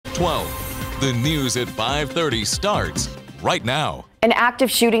12. The news at 5:30 starts right now. An active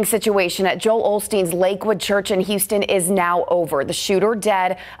shooting situation at Joel Osteen's Lakewood Church in Houston is now over. The shooter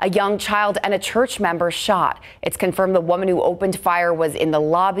dead, a young child and a church member shot. It's confirmed the woman who opened fire was in the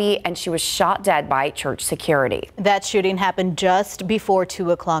lobby and she was shot dead by church security. That shooting happened just before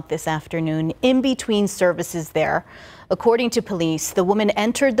 2 o'clock this afternoon, in between services there. According to police, the woman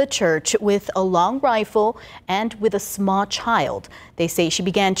entered the church with a long rifle and with a small child. They say she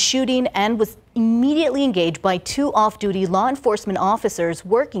began shooting and was immediately engaged by two off-duty law enforcement officers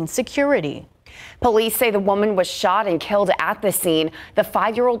working security. Police say the woman was shot and killed at the scene. The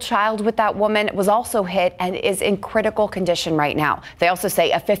 5-year-old child with that woman was also hit and is in critical condition right now. They also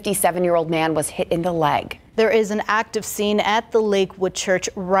say a 57-year-old man was hit in the leg. There is an active scene at the Lakewood Church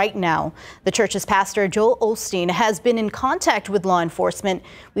right now. The church's pastor, Joel Osteen, has been in contact with law enforcement.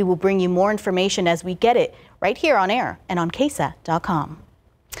 We will bring you more information as we get it right here on air and on KSAT.com.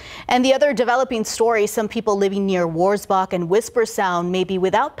 And the other developing story, some people living near Warsbach and Whisper Sound may be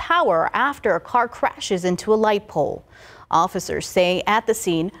without power after a car crashes into a light pole. Officers say at the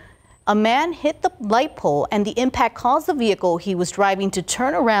scene, a man hit the light pole and the impact caused the vehicle he was driving to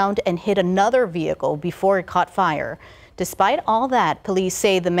turn around and hit another vehicle before it caught fire. Despite all that, police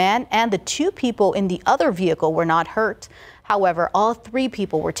say the man and the two people in the other vehicle were not hurt. However, all three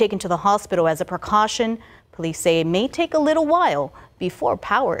people were taken to the hospital as a precaution. Police say it may take a little while before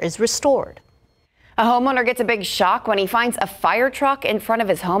power is restored. A homeowner gets a big shock when he finds a fire truck in front of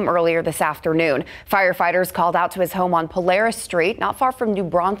his home earlier this afternoon. Firefighters called out to his home on Polaris Street, not far from New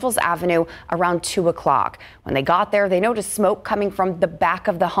Braunfels Avenue, around 2 o'clock. When they got there, they noticed smoke coming from the back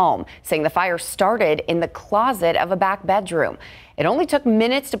of the home, saying the fire started in the closet of a back bedroom. It only took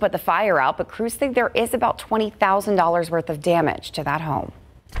minutes to put the fire out, but crews think there is about $20,000 worth of damage to that home.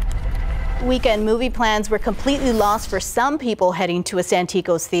 Weekend movie plans were completely lost for some people heading to a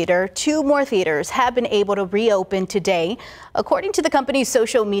Santikos theater. 2 more theaters have been able to reopen today. According to the company's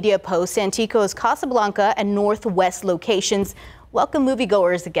social media post, Santikos, Casablanca and Northwest locations welcome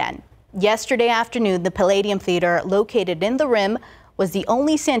moviegoers again. Yesterday afternoon, the Palladium Theater, located in the Rim, was the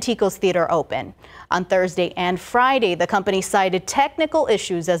only Santikos theater open. On Thursday and Friday, the company cited technical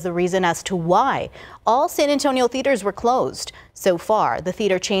issues as the reason as to why all San Antonio theaters were closed. So far, the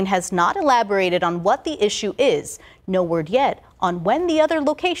theater chain has not elaborated on what the issue is. No word yet on when the other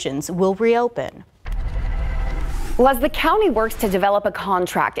locations will reopen. Well, as the county works to develop a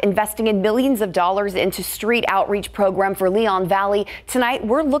contract investing in millions of dollars into street outreach program for Leon Valley, tonight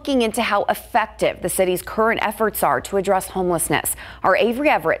we're looking into how effective the city's current efforts are to address homelessness. Our Avery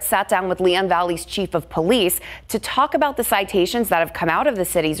Everett sat down with Leon Valley's chief of police to talk about the citations that have come out of the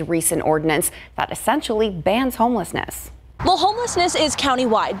city's recent ordinance that essentially bans homelessness. Well, homelessness is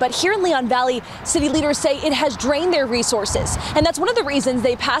countywide, but here in Leon Valley, city leaders say it has drained their resources. And that's one of the reasons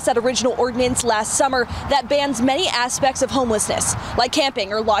they passed that original ordinance last summer that bans many aspects of homelessness, like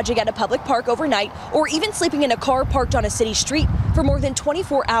camping or lodging at a public park overnight, or even sleeping in a car parked on a city street for more than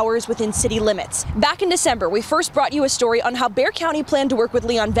 24 hours within city limits. Back in December, we first brought you a story on how Bexar County planned to work with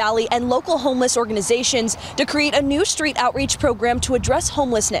Leon Valley and local homeless organizations to create a new street outreach program to address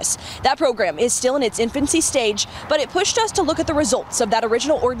homelessness. That program is still in its infancy stage, but it pushed us to look at the results of that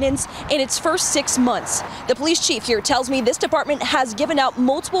original ordinance in its first 6 months. The police chief here tells me this department has given out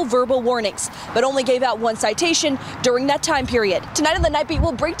multiple verbal warnings, but only gave out 1 citation during that time period. Tonight on the Night Beat,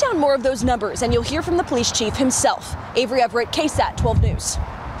 we'll break down more of those numbers, and you'll hear from the police chief himself. Avery Everett, KSAT 12 News.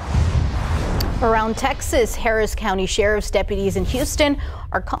 Around Texas, Harris County Sheriff's deputies in Houston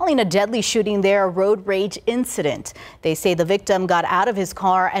are calling a deadly shooting there a road rage incident. They say the victim got out of his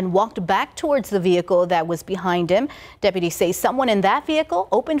car and walked back towards the vehicle that was behind him. Deputies say someone in that vehicle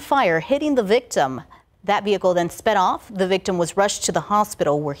opened fire, hitting the victim. That vehicle then sped off. The victim was rushed to the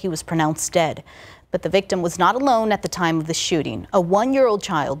hospital where he was pronounced dead. But the victim was not alone at the time of the shooting. A 1-year-old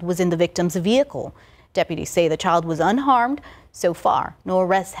child was in the victim's vehicle. Deputies say the child was unharmed. So far, no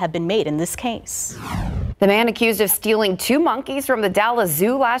arrests have been made in this case. The man accused of stealing 2 monkeys from the Dallas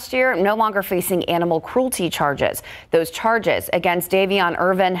Zoo last year no longer facing animal cruelty charges. Those charges against Davion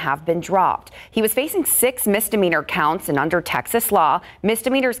Irvin have been dropped. He was facing 6 misdemeanor counts, and under Texas law,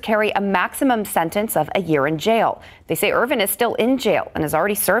 misdemeanors carry a maximum sentence of a year in jail. They say Irvin is still in jail and has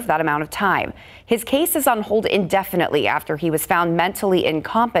already served that amount of time. His case is on hold indefinitely after he was found mentally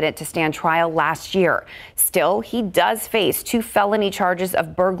incompetent to stand trial last year. Still, he does face 2 felony charges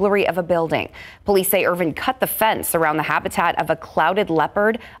of burglary of a building. Police say Irvin cut the fence around the habitat of a clouded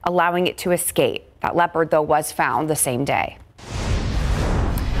leopard, allowing it to escape. That leopard, though, was found the same day.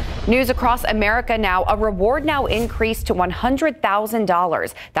 News across America now. A reward now increased to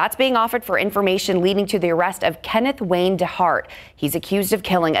 $100,000. That's being offered for information leading to the arrest of Kenneth Wayne DeHart. He's accused of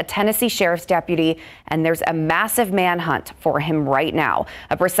killing a Tennessee sheriff's deputy, and there's a massive manhunt for him right now.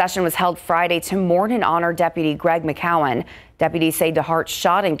 A procession was held Friday to mourn and honor Deputy Greg McCowan. Deputies say DeHart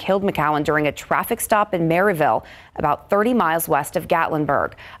shot and killed McCowan during a traffic stop in Maryville, about 30 miles west of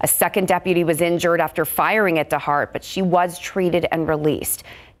Gatlinburg. A second deputy was injured after firing at DeHart, but she was treated and released.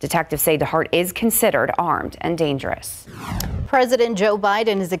 Detectives say DeHart is considered armed and dangerous. President Joe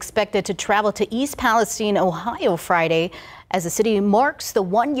Biden is expected to travel to East Palestine, Ohio Friday as the city marks the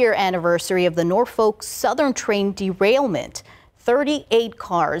one-year anniversary of the Norfolk Southern train derailment. 38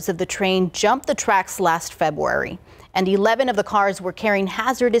 cars of the train jumped the tracks last February, and 11 of the cars were carrying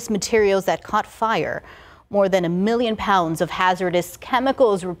hazardous materials that caught fire. More than 1 million pounds of hazardous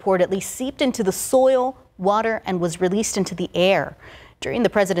chemicals reportedly seeped into the soil, water, and was released into the air. During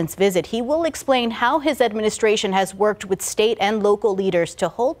the president's visit, he will explain how his administration has worked with state and local leaders to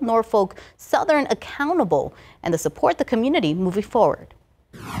hold Norfolk Southern accountable and to support the community moving forward.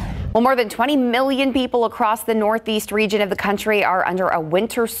 Well, more than 20 million people across the northeast region of the country are under a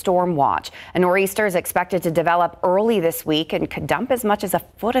winter storm watch. A nor'easter is expected to develop early this week and could dump as much as a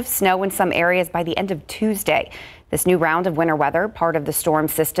foot of snow in some areas by the end of Tuesday. This new round of winter weather, part of the storm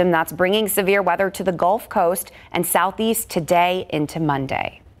system that's bringing severe weather to the Gulf Coast and southeast today into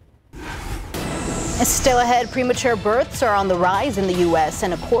Monday. Still ahead, premature births are on the rise in the U.S.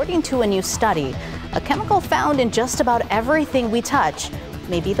 and according to a new study, a chemical found in just about everything we touch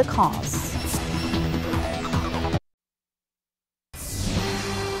may be the cause.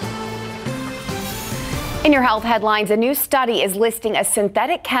 In your health headlines, a new study is listing a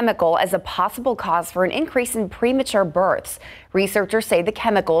synthetic chemical as a possible cause for an increase in premature births. Researchers say the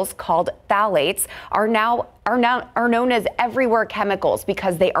chemicals, called phthalates, are known as everywhere chemicals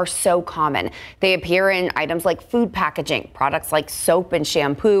because they are so common. They appear in items like food packaging, products like soap and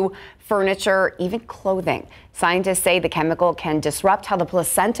shampoo, furniture, even clothing. Scientists say the chemical can disrupt how the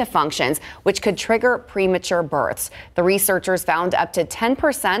placenta functions, which could trigger premature births. The researchers found up to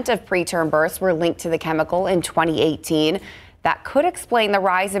 10% of preterm births were linked to the chemical in 2018. That could explain the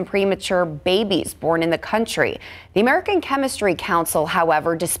rise in premature babies born in the country. The American Chemistry Council,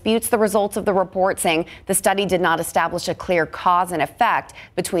 however, disputes the results of the report, saying the study did not establish a clear cause and effect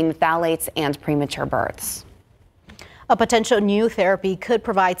between phthalates and premature births. A potential new therapy could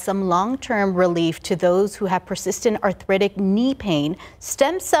provide some long-term relief to those who have persistent arthritic knee pain.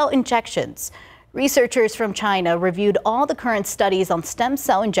 Stem cell injections. Researchers from China reviewed all the current studies on stem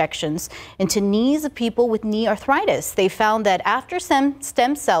cell injections into knees of people with knee arthritis. They found that after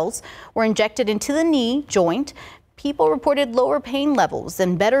stem cells were injected into the knee joint, people reported lower pain levels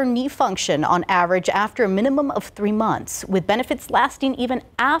and better knee function on average after a minimum of 3 months, with benefits lasting even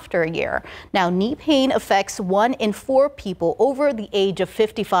after a year. Now, knee pain affects 1 in 4 people over the age of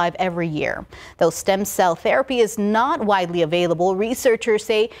 55 every year. Though stem cell therapy is not widely available, researchers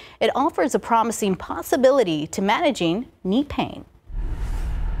say it offers a promising possibility to managing knee pain.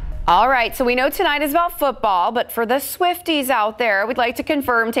 All right, so we know tonight is about football, but for the Swifties out there, we'd like to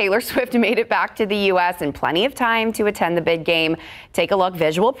confirm Taylor Swift made it back to the U.S. in plenty of time to attend the big game. Take a look,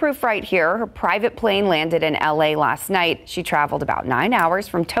 visual proof right here. Her private plane landed in L.A. last night. She traveled about 9 hours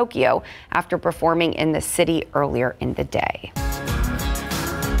from Tokyo after performing in the city earlier in the day.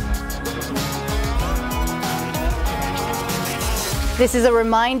 This is a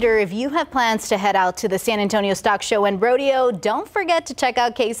reminder, if you have plans to head out to the San Antonio Stock Show and Rodeo, don't forget to check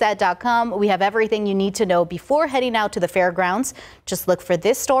out KSAT.com. We have everything you need to know before heading out to the fairgrounds. Just look for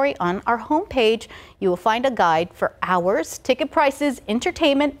this story on our homepage. You will find a guide for hours, ticket prices,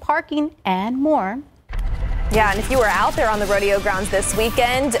 entertainment, parking, and more. Yeah, and if you were out there on the rodeo grounds this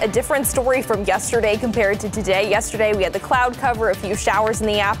weekend, a different story from yesterday compared to today. Yesterday, we had the cloud cover, a few showers in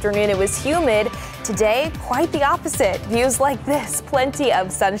the afternoon. It was humid. Today, quite the opposite. Views like this, plenty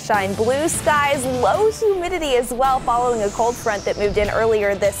of sunshine, blue skies, low humidity as well, following a cold front that moved in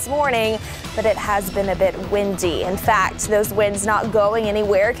earlier this morning. But it has been a bit windy. In fact, those winds not going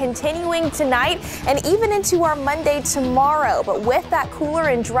anywhere, continuing tonight and even into our Monday tomorrow. But with that cooler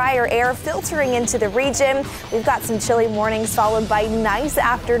and drier air filtering into the region, we've got some chilly mornings followed by nice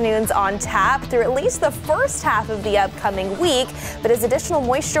afternoons on tap through at least the first half of the upcoming week. But as additional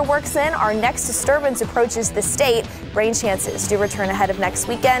moisture works in, our next disturbance approaches the state. Rain chances do return ahead of next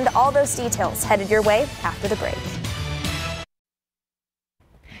weekend. All those details headed your way after the break.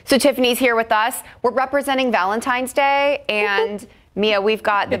 So Tiffany's here with us. We're representing Valentine's Day, and Mia, we've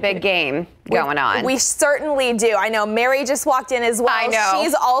got the big game going on. We certainly do. I know Mary just walked in as well. I know.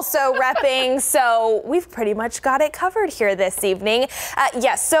 She's also repping, so we've pretty much got it covered here this evening.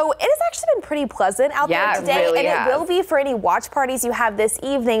 Yes, so it has actually been pretty pleasant out there today, really and it will be for any watch parties you have this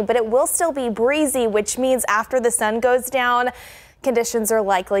evening, but it will still be breezy, which means after the sun goes down, conditions are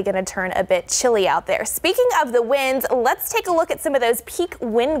likely going to turn a bit chilly out there. Speaking of the winds, let's take a look at some of those peak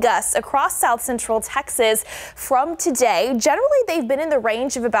wind gusts across south central Texas from today. Generally, they've been in the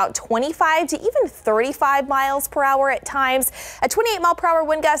range of about 25 to even 35 miles per hour at times. A 28-mile-per-hour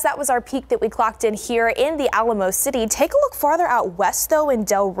wind gust, that was our peak that we clocked in here in the Alamo City. Take a look farther out west, though, in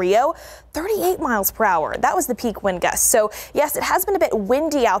Del Rio. 38 miles per hour. That was the peak wind gust. So yes, it has been a bit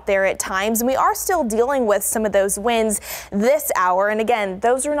windy out there at times, and we are still dealing with some of those winds this hour. And again,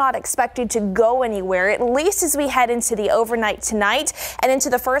 those are not expected to go anywhere, at least as we head into the overnight tonight and into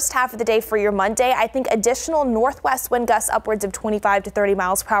the first half of the day for your Monday. I think additional northwest wind gusts upwards of 25 to 30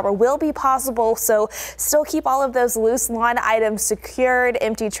 miles per hour will be possible. So still keep all of those loose lawn items secured,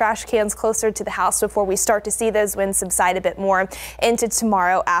 empty trash cans closer to the house before we start to see those winds subside a bit more into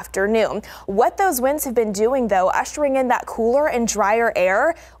tomorrow afternoon. What those winds have been doing, though, ushering in that cooler and drier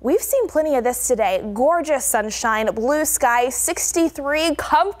air. We've seen plenty of this today. Gorgeous sunshine, blue sky, 63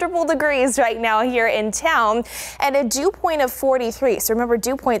 comfortable degrees right now here in town, and a dew point of 43. So remember,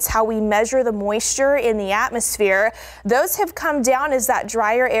 dew point's how we measure the moisture in the atmosphere. Those have come down as that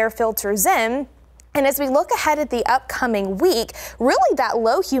drier air filters in. And as we look ahead at the upcoming week, really that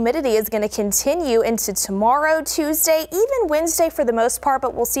low humidity is going to continue into tomorrow, Tuesday, even Wednesday for the most part,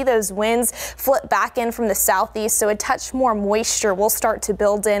 but we'll see those winds flip back in from the southeast, so a touch more moisture will start to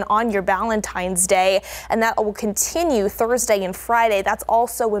build in on your Valentine's Day, and that will continue Thursday and Friday. That's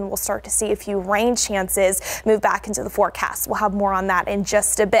also when we'll start to see a few rain chances move back into the forecast. We'll have more on that in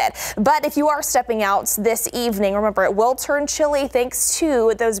just a bit. But if you are stepping out this evening, remember it will turn chilly thanks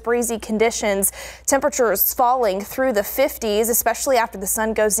to those breezy conditions. Temperatures falling through the 50s, especially after the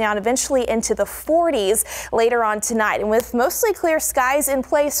sun goes down, eventually into the 40s later on tonight. And with mostly clear skies in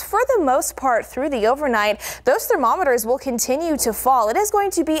place for the most part through the overnight, those thermometers will continue to fall. It is going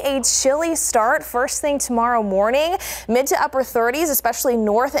to be a chilly start first thing tomorrow morning, mid to upper 30s, especially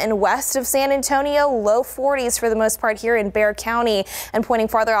north and west of San Antonio, low 40s for the most part here in Bexar County, and pointing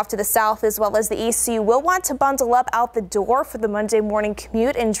farther off to the south as well as the east. So you will want to bundle up out the door for the Monday morning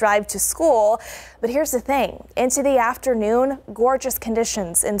commute and drive to school. But here's the thing, into the afternoon, gorgeous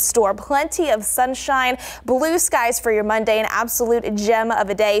conditions in store. Plenty of sunshine, blue skies for your Monday, an absolute gem of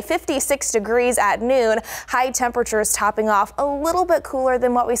a day. 56 degrees at noon. High temperatures topping off a little bit cooler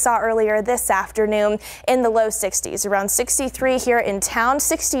than what we saw earlier this afternoon in the low 60s. Around 63 here in town,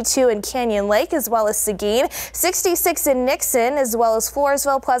 62 in Canyon Lake as well as Seguin, 66 in Nixon as well as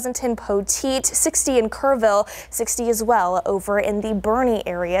Floresville, Pleasanton, Poteet, 60 in Kerrville, 60 as well over in the Bernie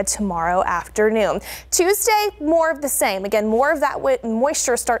area tomorrow afternoon. Tuesday, more of the same. Again, more of that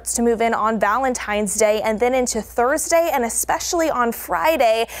moisture starts to move in on Valentine's Day, and then into Thursday and especially on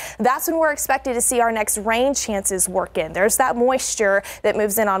Friday. That's when we're expected to see our next rain chances work in. There's that moisture that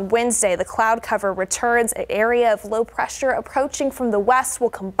moves in on Wednesday. The cloud cover returns. An area of low pressure approaching from the west will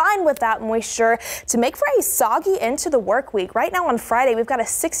combine with that moisture to make for a soggy end to the work week. Right now on Friday, we've got a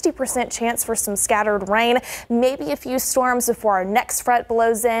 60% chance for some scattered rain, maybe a few storms before our next fret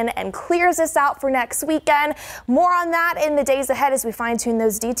blows in and clears us out for next weekend. More on that in the days ahead as we fine-tune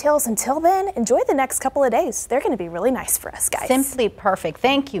those details. Until then, enjoy the next couple of days. They're going to be really nice for us, guys. Simply perfect.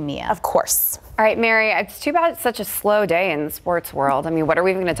 Thank you, Mia. Of course. All right, Mary, it's too bad it's such a slow day in the sports world. I mean, what are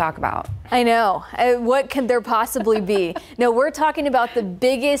we even going to talk about? I know. What can there possibly be? No, we're talking about the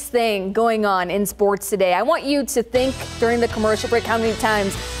biggest thing going on in sports today. I want you to think during the commercial break how many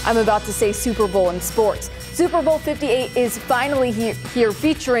times I'm about to say Super Bowl in sports. Super Bowl 58 is finally here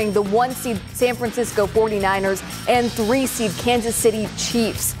featuring the 1-seed San Francisco 49ers and 3-seed Kansas City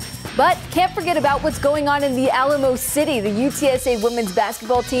Chiefs. But can't forget about what's going on in the Alamo City. The UTSA women's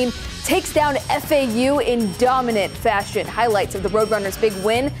basketball team takes down FAU in dominant fashion. Highlights of the Roadrunners' big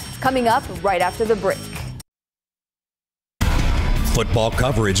win coming up right after the break. Football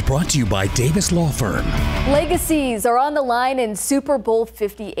coverage brought to you by Davis Law Firm. Legacies are on the line in Super Bowl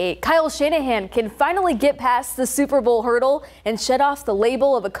 58. Kyle Shanahan can finally get past the Super Bowl hurdle and shed off the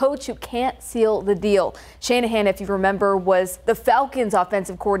label of a coach who can't seal the deal. Shanahan, if you remember, was the Falcons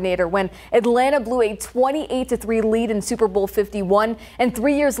offensive coordinator when Atlanta blew a 28-3 lead in Super Bowl 51. And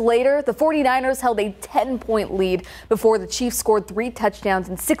 3 years later, the 49ers held a 10-point lead before the Chiefs scored 3 touchdowns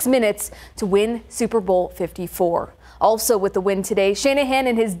in 6 minutes to win Super Bowl 54. Also with the win today, Shanahan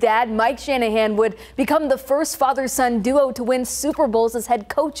and his dad, Mike Shanahan, would become the first father-son duo to win Super Bowls as head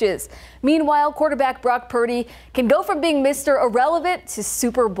coaches. Meanwhile, quarterback Brock Purdy can go from being Mr. Irrelevant to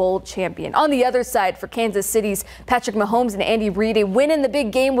Super Bowl champion. On the other side, for Kansas City's Patrick Mahomes and Andy Reid, a win in the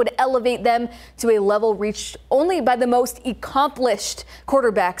big game would elevate them to a level reached only by the most accomplished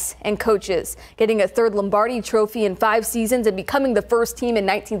quarterbacks and coaches. Getting a third Lombardi trophy in 5 seasons and becoming the first team in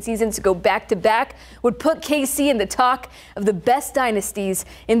 19 seasons to go back-to-back would put KC in the talk of the best dynasties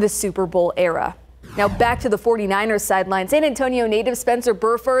in the Super Bowl era. Now back to the 49ers sideline. San Antonio native Spencer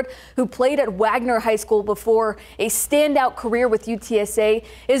Burford, who played at Wagner High School before a standout career with UTSA,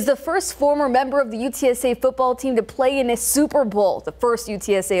 is the first former member of the UTSA football team to play in a Super Bowl. The first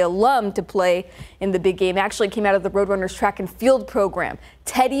UTSA alum to play in the big game actually came out of the Roadrunners track and field program.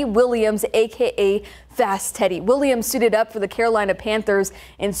 Teddy Williams, a.k.a. Fast Teddy. Williams suited up for the Carolina Panthers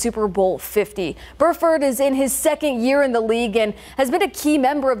in Super Bowl 50. Burford is in his second year in the league and has been a key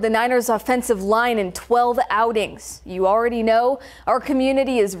member of the Niners offensive line in 12 outings. You already know our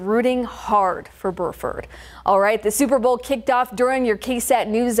community is rooting hard for Burford. All right, the Super Bowl kicked off during your KSAT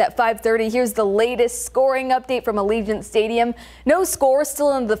news at 5:30. Here's the latest scoring update from Allegiant Stadium. No score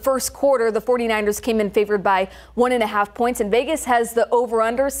still in the first quarter. The 49ers came in favored by 1.5 points, and Vegas has the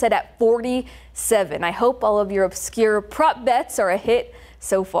over-under set at 47. I hope all of your obscure prop bets are a hit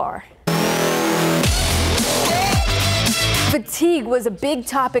so far. Fatigue was a big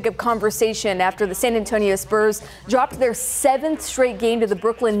topic of conversation after the San Antonio Spurs dropped their 7th straight game to the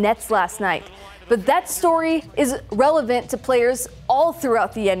Brooklyn Nets last night. But that story is relevant to players all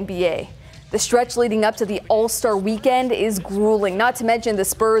throughout the NBA. The stretch leading up to the All-Star weekend is grueling, not to mention the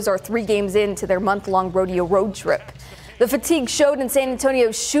Spurs are 3 games into their month-long rodeo road trip. The fatigue showed in San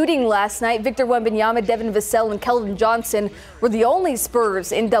Antonio's shooting last night. Victor Wembanyama, Devin Vassell, and Keldon Johnson were the only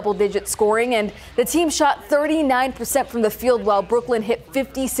Spurs in double-digit scoring, and the team shot 39% from the field while Brooklyn hit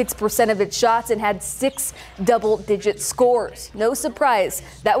 56% of its shots and had 6 double-digit scores. No surprise,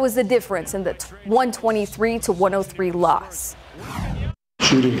 that was the difference in the 123-103 loss.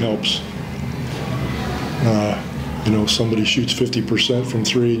 Shooting helps. Somebody shoots 50% from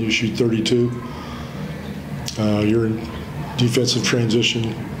 3 and you shoot 32. You're in defensive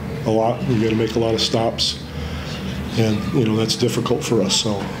transition a lot. You got to make a lot of stops, and that's difficult for us.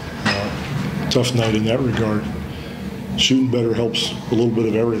 So tough night in that regard. Shooting better helps a little bit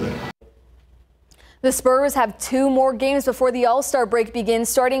of everything. The Spurs have 2 more games before the All-Star break begins,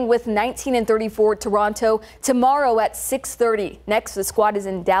 starting with 19-34 Toronto tomorrow at 6:30. Next, the squad is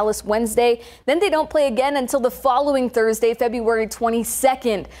in Dallas Wednesday. Then they don't play again until the following Thursday, February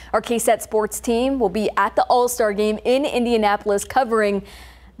 22nd. Our KSAT sports team will be at the All-Star game in Indianapolis covering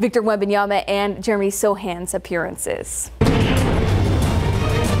Victor Wembanyama and Jeremy Sohan's appearances.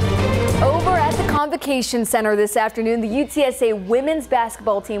 Over at the Convocation Center this afternoon, the UTSA women's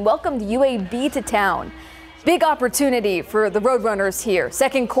basketball team welcomed UAB to town. Big opportunity for the Roadrunners here.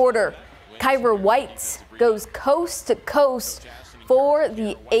 Second quarter, Kyra White goes coast to coast for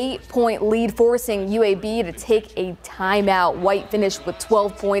the 8-point lead, forcing UAB to take a timeout. White finished with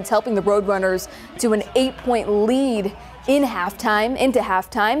 12 points, helping the Roadrunners to an 8-point lead into halftime.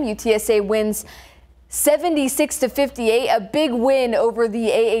 UTSA wins 76-58, a big win over the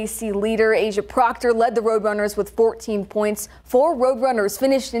AAC leader. Asia Proctor led the Roadrunners with 14 points. 4 Roadrunners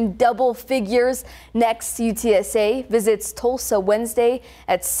finished in double figures. Next, UTSA visits Tulsa Wednesday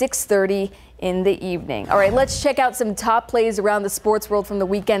at 6:30 in the evening. All right, let's check out some top plays around the sports world from the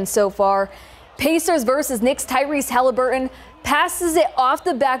weekend so far. Pacers versus Knicks. Tyrese Halliburton passes it off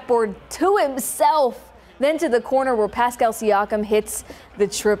the backboard to himself, then to the corner where Pascal Siakam hits the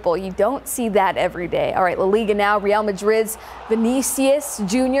triple. You don't see that every day. All right, La Liga now. Real Madrid's Vinicius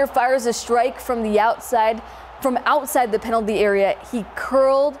Jr. fires a strike from outside the penalty area. He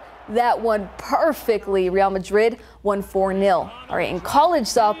curled that one perfectly. Real Madrid won 4-0. All right, in college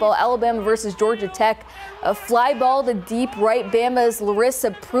softball, Alabama versus Georgia Tech. A fly ball to deep right. Bama's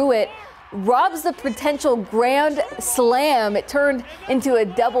Larissa Pruitt robs the potential grand slam. It turned into a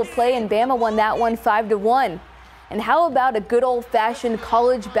double play, and Bama won that one 5-1. And how about a good old-fashioned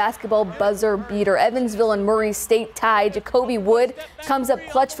college basketball buzzer beater? Evansville and Murray State tied. Jacoby Wood comes up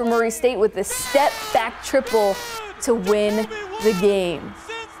clutch for Murray State with a step-back triple to win the game.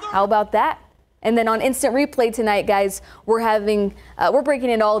 How about that? And then on Instant Replay tonight, guys, we're breaking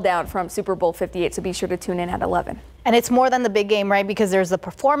it all down from Super Bowl 58, so be sure to tune in at 11. And it's more than the big game, right? Because there's the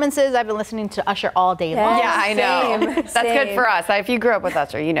performances. I've been listening to Usher all day long. Yeah, I know. That's good for us. If you grew up with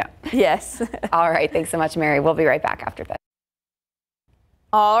Usher, you know. Yes. All right. Thanks so much, Mary. We'll be right back after this.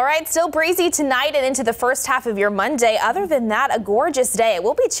 All right, still breezy tonight and into the first half of your Monday. Other than that, a gorgeous day. It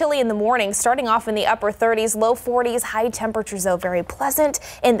will be chilly in the morning, starting off in the upper 30s, low 40s. High temperatures, though, very pleasant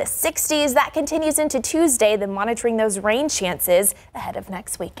in the 60s. That continues into Tuesday, then monitoring those rain chances ahead of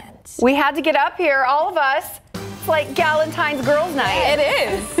next weekend. We had to get up here, all of us. It's like Galentine's Girls Night.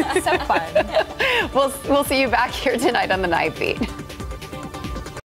 It is. So fun. We'll see you back here tonight on the Night Beat.